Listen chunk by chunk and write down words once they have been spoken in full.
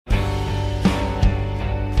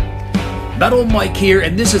Metal Mike here,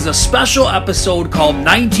 and this is a special episode called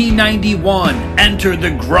 1991, Enter the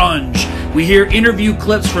Grunge. We hear interview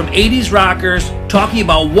clips from 80s rockers talking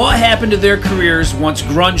about what happened to their careers once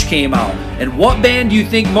grunge came out. And what band do you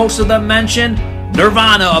think most of them mention?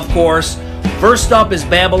 Nirvana, of course. First up is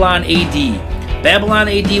Babylon AD. Babylon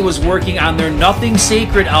AD was working on their Nothing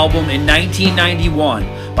Sacred album in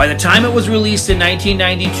 1991. By the time it was released in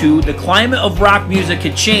 1992, the climate of rock music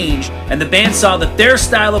had changed, and the band saw that their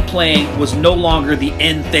style of playing was no longer the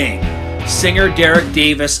in thing. Singer Derek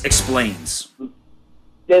Davis explains.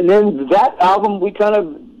 And then that album, we kind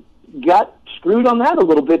of got screwed on that a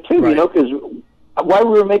little bit too, Right. because while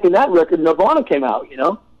we were making that record, Nirvana came out,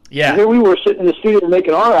 Yeah. And here we were sitting in the studio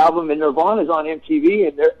making our album, and Nirvana's on MTV,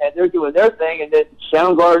 and they're doing their thing, and then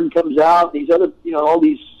Soundgarden comes out, these other, all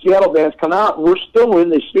these Seattle bands come out, and we're still in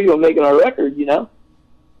the studio making our record,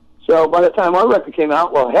 So by the time our record came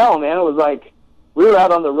out, well, hell, man, it was like we were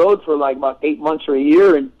out on the road for like about 8 months or a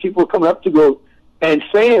year, and people were coming up to go and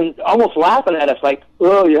saying, almost laughing at us, like,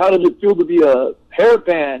 "Oh, how does it feel to be a hair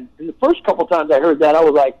band?" And the first couple times I heard that, I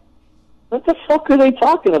was like, what the fuck are they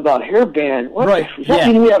talking about? Hair band? What? Right. Does that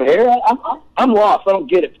mean we have hair? I'm lost. I don't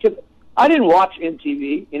get it. Because I didn't watch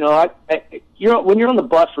MTV. When you're on the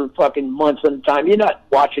bus for fucking months at a time, you're not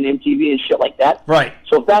watching MTV and shit like that. Right.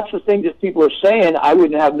 So if that's the thing that people are saying, I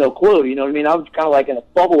wouldn't have no clue. You know what I mean? I was kind of like in a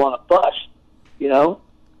bubble on a bus.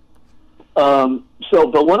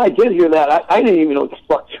 But when I did hear that, I didn't even know what the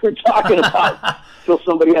fuck they were talking about until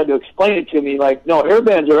somebody had to explain it to me. Like, no, hair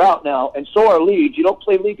bands are out now, and so are leads. You don't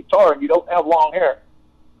play lead guitar, and you don't have long hair.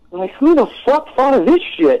 I'm like, who the fuck thought of this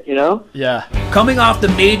shit, Yeah. Coming off the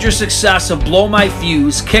major success of Blow My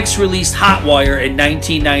Fuse, Kix released Hotwire in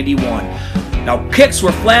 1991. Now, Kix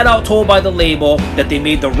were flat out told by the label that they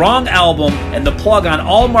made the wrong album, and the plug on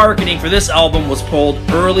all marketing for this album was pulled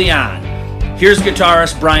early on. Here's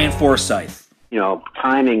guitarist Brian Forsyth.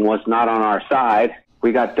 Timing was not on our side.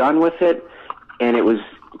 We got done with it, and it was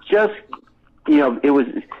just, it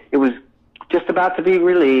was just about to be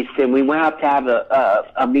released, and we went up to have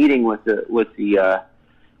a meeting with the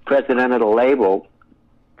president of the label,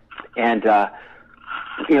 and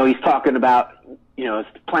he's talking about his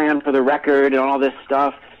plan for the record and all this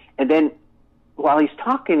stuff, and then while he's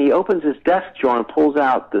talking, he opens his desk drawer and pulls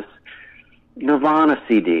out this Nirvana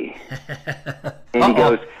CD, and he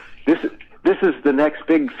goes, "This is the next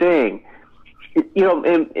big thing,"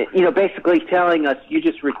 basically telling us, "You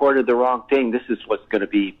just recorded the wrong thing. This is what's going to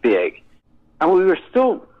be big." And we were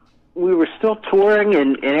still touring,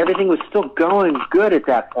 and everything was still going good at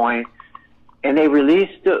that point. And they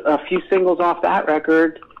released a few singles off that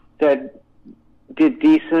record that did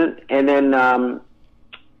decent, and then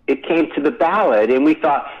it came to the ballad, and we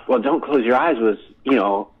thought, well, "Don't Close Your Eyes" was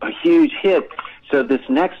a huge hit, so this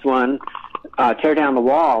next one, Tear Down the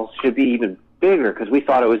Walls, should be even bigger, because we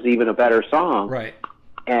thought it was even a better song. Right.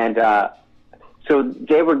 And so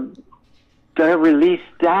they were going to release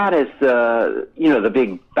that as the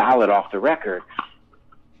big ballad off the record.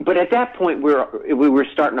 But at that point, we were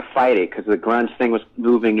starting to fight it, because the grunge thing was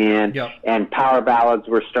moving in, Yep. and power ballads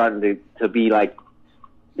were starting to be like,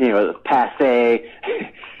 passé.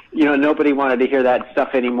 Nobody wanted to hear that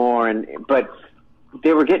stuff anymore. But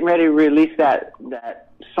they were getting ready to release that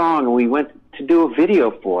song, and we went to do a video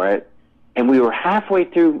for it, and we were halfway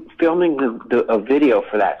through filming a video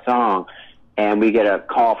for that song, and we get a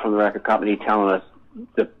call from the record company telling us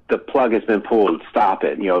the plug has been pulled. Stop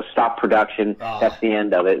it. Stop production. That's the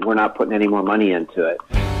end of it. We're not putting any more money into it.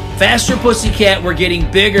 Faster Pussycat were getting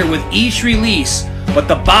bigger with each release, but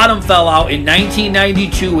the bottom fell out in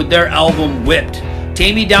 1992 with their album Whipped.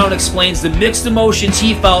 Tammy Down explains the mixed emotions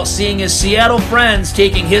he felt seeing his Seattle friends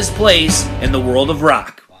taking his place in the world of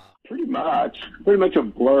rock. Pretty much a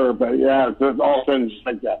blur, but yeah, all of a sudden it's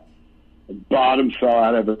like that. The bottom fell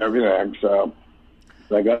out of everything, so it's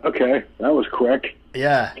like, okay, that was quick.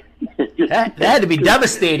 Yeah. That had to be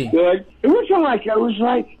devastating. It was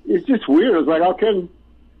it's just weird. It was like, okay,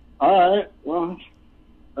 all right, well,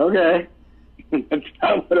 okay. That's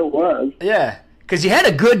not what it was. Yeah. Because you had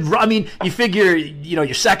a good, you figure,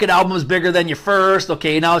 your second album was bigger than your first.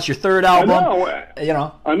 Okay, now it's your third album.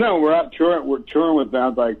 I know. We're out touring. We're touring with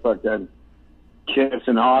bands like fucking Kiss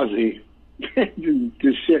and Ozzy.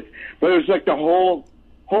 Just shit. But it was like the whole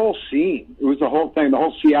scene. It was the whole thing. The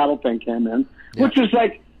whole Seattle thing came in, which was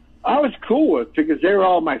like, I was cool with, because they were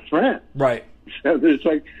all my friends. Right. So it's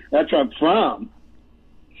like, that's where I'm from.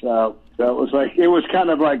 So it was like, it was kind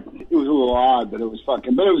of like, it was a little odd, but it was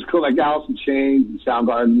cool. Like Alice in Chains and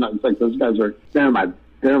Soundgarden. It's like those guys they're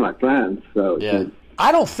my friends. So yeah.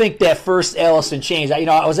 I don't think that first Alice in Chains,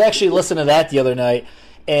 I was actually listening to that the other night,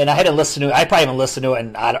 And I hadn't listened to it. I probably haven't listened to it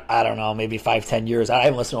in, I don't know, maybe 5-10 years. I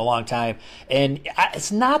haven't listened to it in a long time. And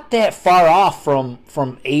it's not that far off from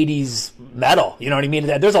 80s metal. You know what I mean?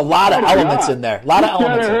 There's a lot of elements in there. A lot of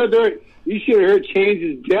elements. You should have heard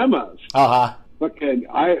Change's demos. Uh-huh. Fucking,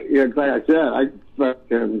 like I said, I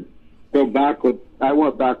fucking I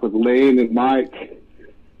went back with Lane and Mike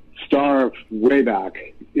Starr way back,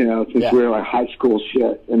 since we were like high school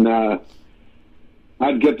shit. And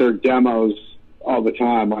I'd get their demos all the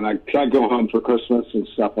time when I'd go home for Christmas and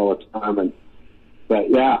stuff all the time. But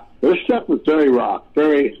yeah, their stuff was very rock,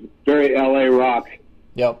 very, very LA rock.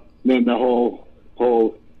 Yep. And then the whole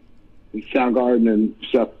Soundgarden and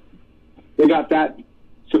stuff, they got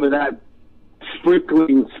some of that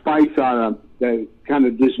sprinkling spice on them that kind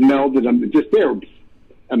of just melded them. They were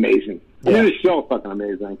amazing. Yeah. I mean, they're still fucking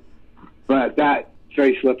amazing. But that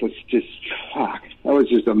Facelift was just, fuck, that was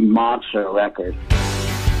just a monster record.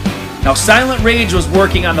 Now, Silent Rage was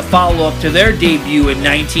working on the follow-up to their debut in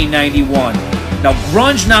 1991. Now,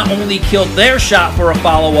 grunge not only killed their shot for a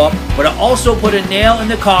follow-up, but it also put a nail in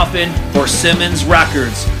the coffin for Simmons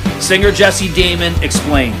Records. Singer Jesse Damon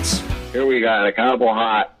explains. Here we got a couple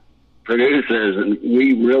hot producers, and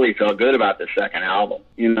we really felt good about the second album.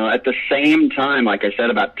 At the same time, like I said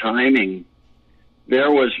about timing, there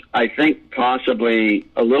was, I think, possibly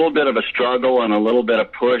a little bit of a struggle and a little bit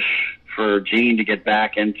of push for Gene to get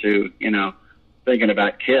back into, thinking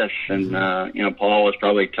about Kiss. And, Paul was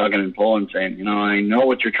probably tugging and pulling, saying, I know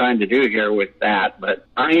what you're trying to do here with that, but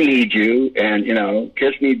I need you, and,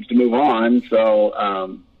 Kiss needs to move on.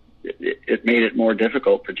 So it made it more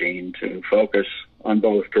difficult for Gene to focus on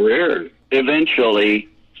both careers. Eventually,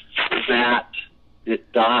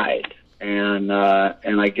 it died. And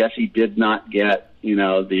I guess he did not get,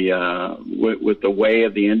 with the way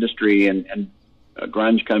of the industry and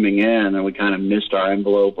grunge coming in, and we kind of missed our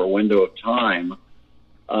envelope or window of time.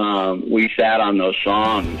 We sat on those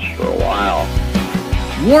songs for a while.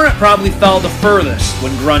 Warrant probably fell the furthest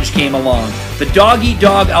when grunge came along. The Dog Eat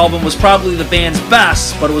Dog album was probably the band's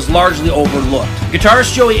best, but it was largely overlooked.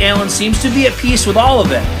 Guitarist Joey Allen seems to be at peace with all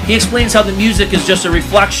of it. He explains how the music is just a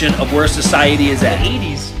reflection of where society is at. In the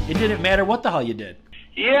 80s, it didn't matter what the hell you did.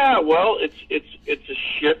 Yeah, well, it's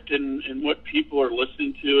a shift in what people are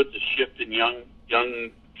listening to. It's a shift in young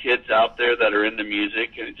kids out there that are into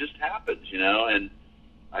music, and it just happens, And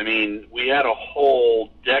I mean, we had a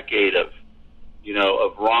whole decade of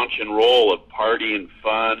raunch and roll, of party and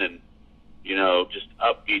fun, and just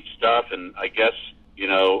upbeat stuff. And I guess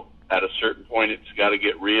at a certain point, it's got to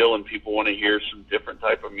get real, and people want to hear some different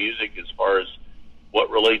type of music as far as what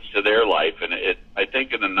relates to their life. And I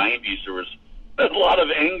think in the '90s there was a lot of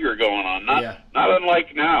anger going on, not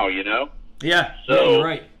unlike now, Yeah. So you're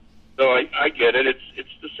right. So I get it. It's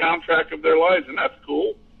the soundtrack of their lives, and that's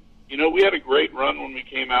cool. We had a great run when we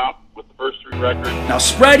came out with the first 3 records. Now,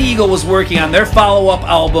 Spread Eagle was working on their follow-up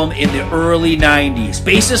album in the early 90s.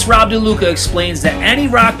 Bassist Rob DeLuca explains that any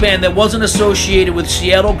rock band that wasn't associated with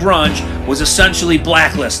Seattle grunge was essentially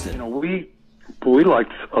blacklisted. We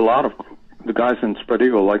liked a lot of, the guys in Spread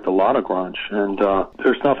Eagle liked a lot of grunge, and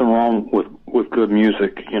there's nothing wrong with good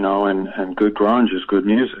music, and good grunge is good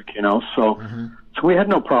music, so so we had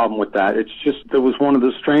no problem with that. It's just there was one of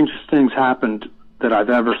the strangest things happened that I've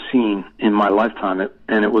ever seen in my lifetime,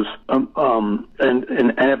 and it was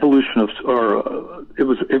an evolution of, it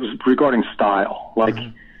was regarding style,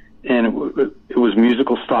 and it was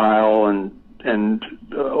musical style and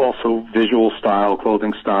also visual style,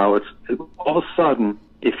 clothing style. All of a sudden,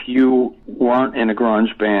 if you weren't in a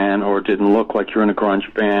grunge band or didn't look like you're in a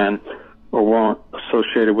grunge band or weren't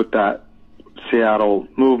associated with that Seattle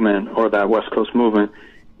movement or that West Coast movement,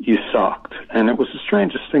 you sucked. And it was the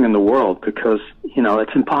strangest thing in the world because,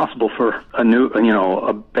 it's impossible for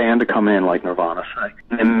a band to come in like Nirvana, say,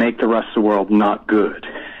 and make the rest of the world not good.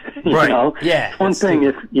 Right. Yeah. One thing,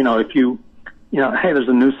 if you hey, there's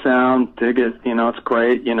a new sound, dig it, it's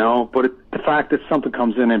great, but the fact that something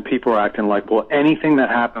comes in and people are acting like, well, anything that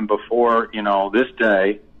happened before, this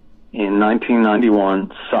day in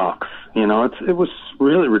 1991 sucks. It was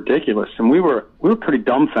really ridiculous, and we were pretty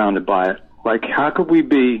dumbfounded by it. Like, how could we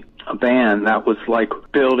be a band that was like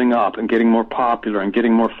building up and getting more popular and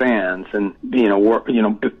getting more fans and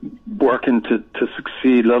working to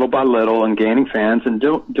succeed little by little and gaining fans and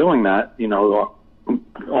doing that,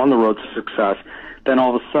 on the road to success, then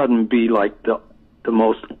all of a sudden be like the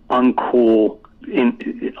most uncool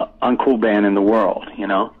band in the world,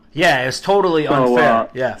 Yeah, it's totally unfair.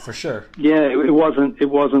 Yeah, for sure. Yeah, it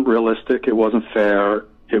wasn't realistic. It wasn't fair.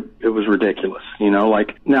 It was ridiculous.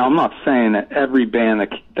 Now I'm not saying that every band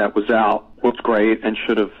that was out was great and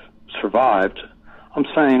should have survived. I'm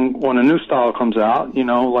saying when a new style comes out, you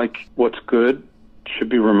know, like what's good should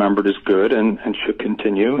be remembered as good and should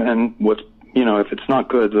continue, and what's, you know, if it's not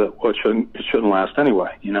good, it shouldn't last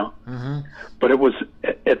anyway, you know. But it was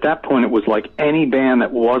at that point, it was like any band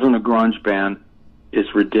that wasn't a grunge band is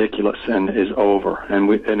ridiculous and is over,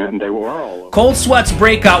 and they were all over. Cold Sweat's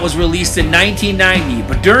Breakout was released in 1990,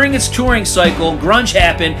 but during its touring cycle, grunge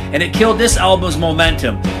happened and it killed this album's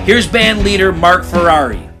momentum. Here's band leader Mark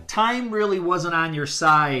Ferrari. Time really wasn't on your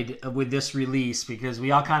side with this release, because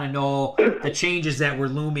we all kind of know the changes that were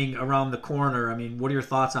looming around the corner. I mean, what are your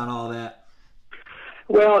thoughts on all that?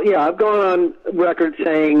 Well, yeah, I've gone on record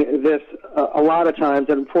saying this a lot of times,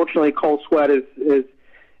 and unfortunately Cold Sweat is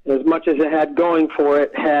as much as it had going for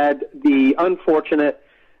it, had the unfortunate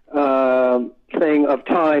thing of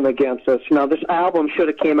time against us. Now, this album should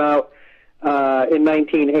have came out in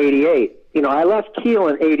 1988. You know, I left Keel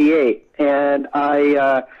in '88, and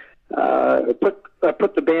I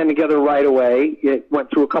put the band together right away. It went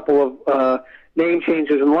through a couple of name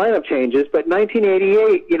changes and lineup changes, but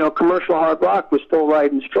 1988, you know, commercial hard rock was still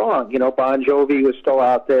riding strong. You know, Bon Jovi was still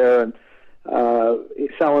out there and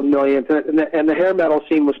selling millions, and the hair metal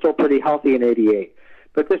scene was still pretty healthy in '88.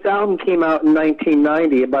 But this album came out in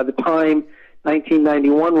 1990, and by the time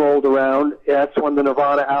 1991 rolled around, that's when the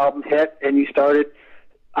Nirvana album hit, and you started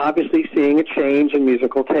obviously seeing a change in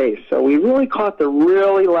musical taste. So we really caught the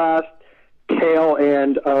really last tail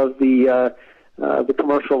end of the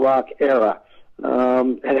commercial rock era.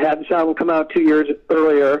 And had this album come out 2 years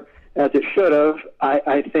earlier, as it should have,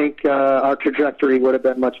 I think our trajectory would have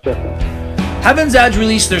been much different. Heaven's Edge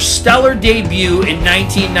released their stellar debut in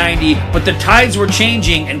 1990, but the tides were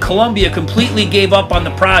changing and Columbia completely gave up on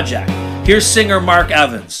the project. Here's singer Mark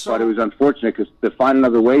Evans. But it was unfortunate because the Find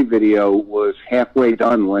Another Way video was halfway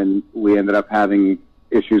done when we ended up having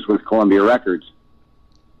issues with Columbia Records.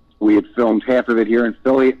 We had filmed half of it here in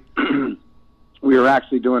Philly. We were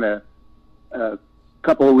actually doing a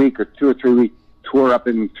couple of week or 2 or 3 week tour up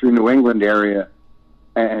in through New England area,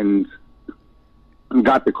 and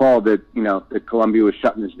got the call that, you know, that Columbia was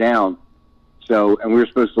shutting us down. So, and we were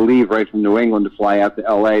supposed to leave right from New England to fly out to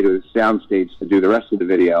LA to the soundstage to do the rest of the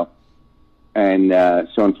video. And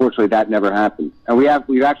so unfortunately that never happened. And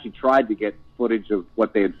we've actually tried to get footage of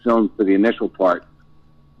what they had filmed for the initial part,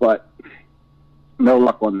 but no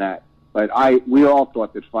luck on that. But we all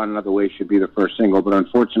thought that Find Another Way should be the first single, but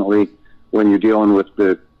unfortunately when you're dealing with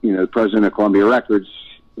the, you know, the president of Columbia Records,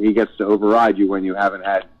 he gets to override you when you haven't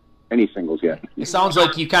had any singles yet. It sounds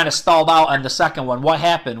like you kind of stalled out on the second one. What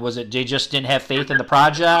happened? Was it they just didn't have faith in the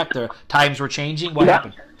project, or times were changing? What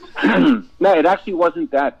happened? No, it actually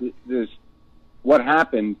wasn't that. There's what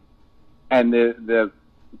happened, and the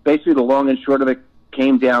basically the long and short of it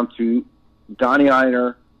came down to Donnie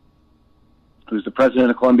Ienner, who's the president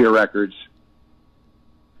of Columbia Records,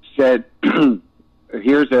 said,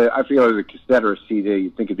 here's I forget if it was a cassette or a CD.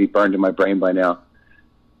 You'd think it'd be burned in my brain by now.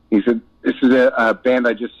 He said, this is a band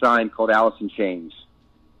I just signed called Alice in Chains.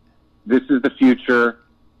 This is the future,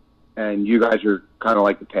 and you guys are kind of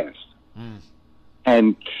like the past.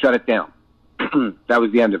 And shut it down. That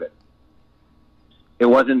was the end of it. It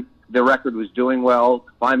wasn't, the record was doing well.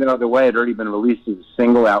 Find Another Way had already been released as a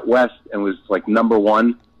single out west and was like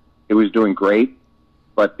 #1. It was doing great,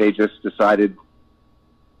 but they just decided,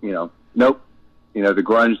 you know, nope. You know, the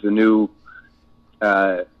grunge, the new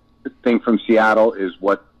thing from Seattle is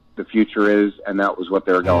what the future is, and that was what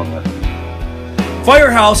they were going with.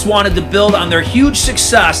 Firehouse wanted to build on their huge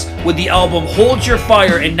success with the album Hold Your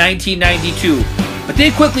Fire in 1992, but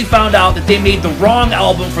they quickly found out that they made the wrong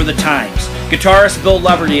album for the times. Guitarist Bill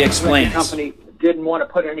Leverty explains. The company didn't want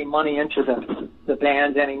to put any money into the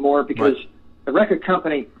band anymore because the record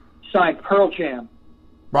company signed Pearl Jam.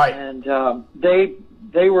 Right. And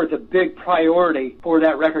they were the big priority for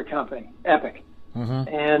that record company, Epic.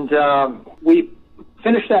 And we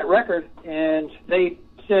finished that record, and they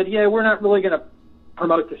said, yeah, we're not really going to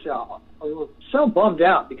promote this album. We were so bummed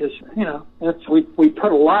out because, you know, we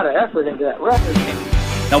put a lot of effort into that record.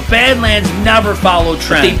 Now, Badlands never followed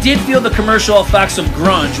trend. They did feel the commercial effects of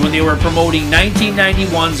grunge when they were promoting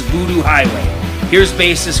 1991's Voodoo Highway. Here's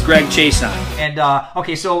bassist Greg Chason. And,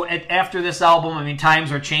 okay, so after this album, I mean,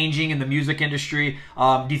 times are changing in the music industry.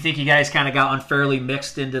 Do you think you guys kind of got unfairly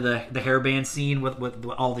mixed into the hairband scene with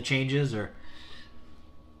all the changes, or?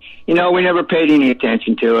 You know, we never paid any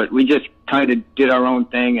attention to it. We just kind of did our own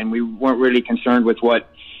thing, and we weren't really concerned with what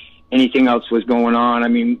anything else was going on. I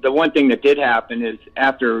mean, the one thing that did happen is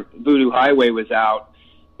after Voodoo Highway was out,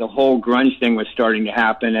 the whole grunge thing was starting to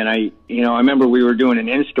happen. And I remember we were doing an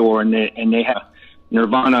in-store, and they had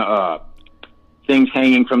Nirvana things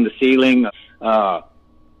hanging from the ceiling,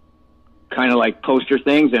 kind of like poster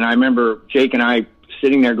things. And I remember Jake and I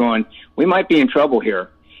sitting there going, we might be in trouble here.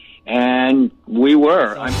 And we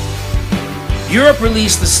were. Europe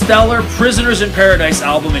released the stellar Prisoners in Paradise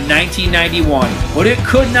album in 1991, but it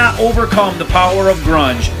could not overcome the power of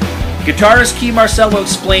grunge. Guitarist Key Marcello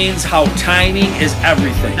explains how timing is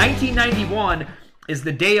everything. 1991 is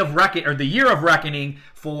the day of reckoning, or the year of reckoning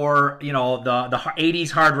for, you know, the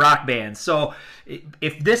 80s hard rock bands. So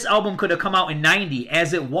if this album could have come out in 90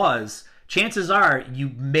 as it was, chances are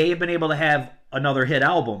you may have been able to have another hit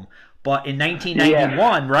album. But in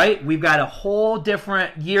 1991, right, we've got a whole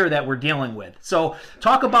different year that we're dealing with. So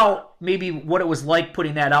talk about maybe what it was like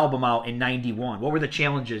putting that album out in 91. What were the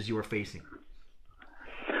challenges you were facing?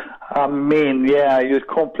 I mean, yeah, you're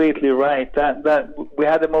completely right. That we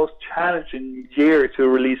had the most challenging year to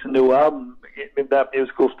release a new album in that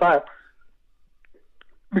musical style,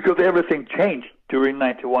 because everything changed during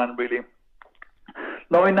 91, really.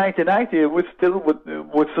 Now in 1990, it would still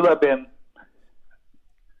have been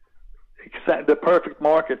the perfect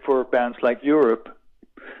market for bands like Europe,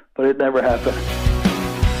 but it never happened.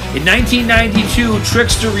 In 1992,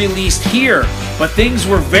 Trixter released Here, but things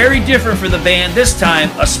were very different for the band this time,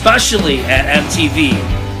 especially at MTV.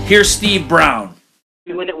 Here's Steve Brown.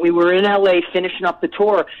 When we were in LA finishing up the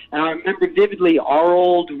tour, and I remember vividly our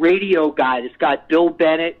old radio guy, this guy Bill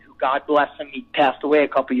Bennett, who, God bless him, he passed away a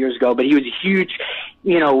couple years ago, but he was a huge,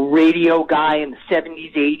 you know, radio guy in the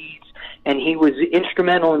 70s, 80s. And he was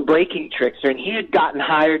instrumental in breaking Trixter, and he had gotten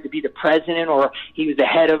hired to be the president, or he was the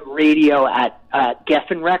head of radio at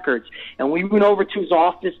Geffen Records. And we went over to his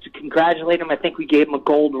office to congratulate him. I think we gave him a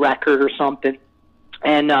gold record or something.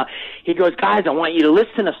 And he goes, guys, I want you to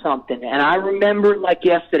listen to something. And I remember like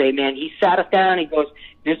yesterday, man, he sat us down, he goes,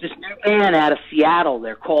 there's this new band out of Seattle.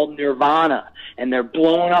 They're called Nirvana, and they're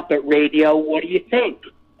blowing up at radio. What do you think?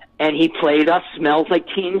 And he played us Smells Like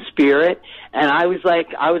Teen Spirit, and I was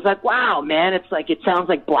like, wow, man, it sounds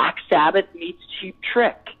like Black Sabbath meets Cheap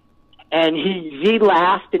Trick. And he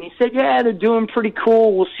laughed and he said, yeah, they're doing pretty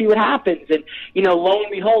cool. We'll see what happens. And, you know, lo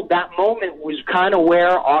and behold, that moment was kind of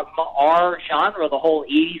where our genre, the whole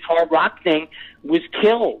 80s hard rock thing, was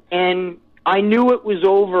killed. And I knew it was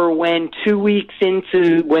over when 2 weeks after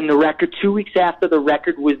the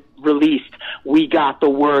record was released, we got the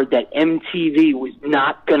word that MTV was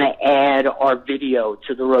not going to add our video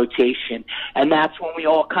to the rotation. And that's when we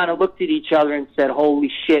all kind of looked at each other and said,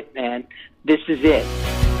 holy shit, man, this is it.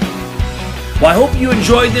 Well, I hope you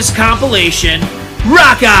enjoyed this compilation.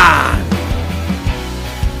 Rock on!